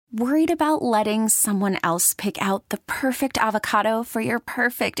Worried about letting someone else pick out the perfect avocado for your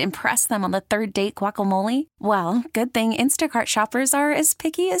perfect impress them on the third date guacamole? Well, good thing Instacart shoppers are as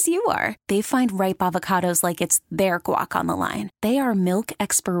picky as you are. They find ripe avocados like it's their guac on the line. They are milk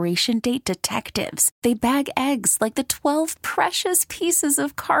expiration date detectives. They bag eggs like the 12 precious pieces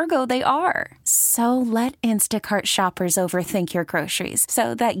of cargo they are. So let Instacart shoppers overthink your groceries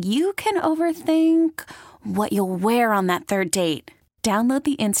so that you can overthink what you'll wear on that third date. Download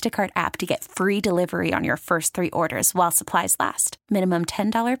the Instacart app to get free delivery on your first 3 orders while supplies last. Minimum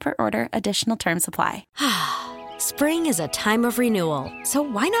 $10 per order. Additional terms apply. Spring is a time of renewal, so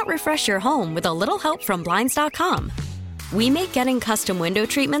why not refresh your home with a little help from Blinds.com? We make getting custom window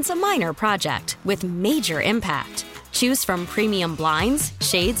treatments a minor project with major impact. Choose from premium blinds,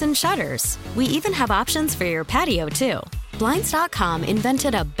 shades, and shutters. We even have options for your patio, too. Blinds.com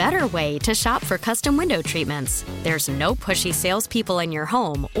invented a better way to shop for custom window treatments. There's no pushy salespeople in your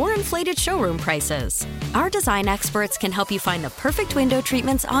home or inflated showroom prices. Our design experts can help you find the perfect window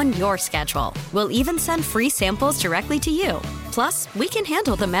treatments on your schedule. We'll even send free samples directly to you. Plus, we can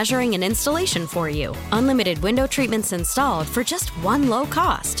handle the measuring and installation for you. Unlimited window treatments installed for just one low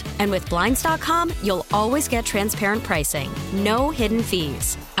cost. And with Blinds.com, you'll always get transparent pricing. No hidden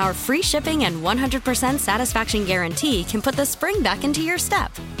fees. Our free shipping and 100% satisfaction guarantee can put the spring back into your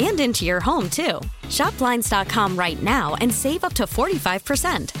step and into your home, too. Shop Blinds.com right now and save up to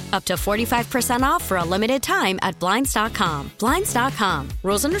 45%. Up to 45% off for a limited time at Blinds.com. Blinds.com.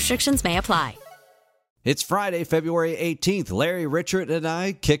 Rules and restrictions may apply. It's Friday, February 18th. Larry, Richard, and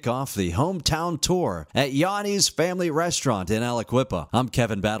I kick off the hometown tour at Yanni's Family Restaurant in Aliquippa. I'm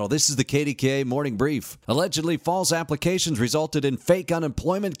Kevin Battle. This is the KDKA Morning Brief. Allegedly, false applications resulted in fake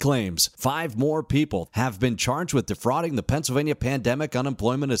unemployment claims. 5 more people have been charged with defrauding the Pennsylvania Pandemic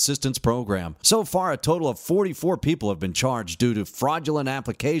Unemployment Assistance Program. So far, a total of 44 people have been charged due to fraudulent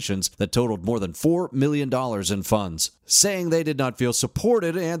applications that totaled more than $4 million in funds. Saying they did not feel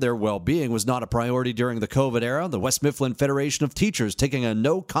supported and their well-being was not a priority during the COVID era, the West Mifflin Federation of Teachers taking a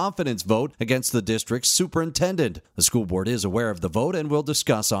no-confidence vote against the district's superintendent. The school board is aware of the vote and will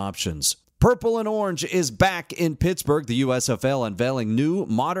discuss options. Purple and Orange is back in Pittsburgh. The USFL unveiling new,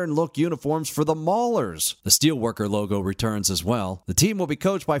 modern-look uniforms for the Maulers. The Steelworker logo returns as well. The team will be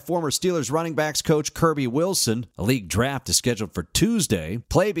coached by former Steelers running backs coach Kirby Wilson. A league draft is scheduled for Tuesday.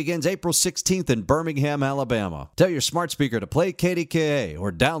 Play begins April 16th in Birmingham, Alabama. Tell your smart speaker to play KDKA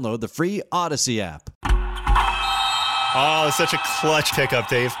or download the free Odyssey app. Oh, such a clutch pickup,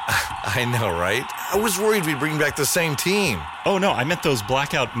 Dave. I know, right? I was worried we'd bring back the same team. Oh, no, I meant those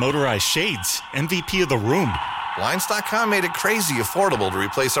blackout motorized shades. MVP of the room. Blinds.com made it crazy affordable to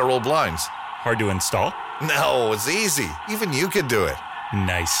replace our old blinds. Hard to install? No, it's easy. Even you could do it.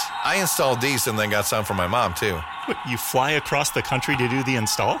 Nice. I installed these and then got some for my mom, too. What, you fly across the country to do the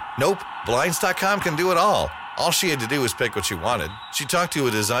install? Nope. Blinds.com can do it all. All she had to do was pick what she wanted. She talked to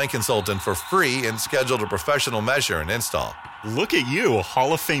a design consultant for free and scheduled a professional measure and install. Look at you,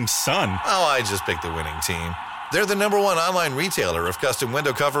 Hall of Fame son. Oh, I just picked the winning team. They're the #1 online retailer of custom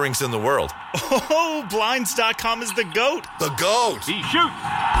window coverings in the world. Oh, Blinds.com is the GOAT. The GOAT! He shoots.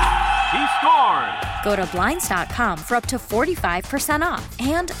 He scores. Go to Blinds.com for up to 45% off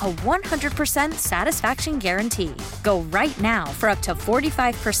and a 100% satisfaction guarantee. Go right now for up to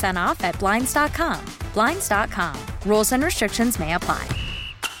 45% off at Blinds.com. Blinds.com. Rules and restrictions may apply.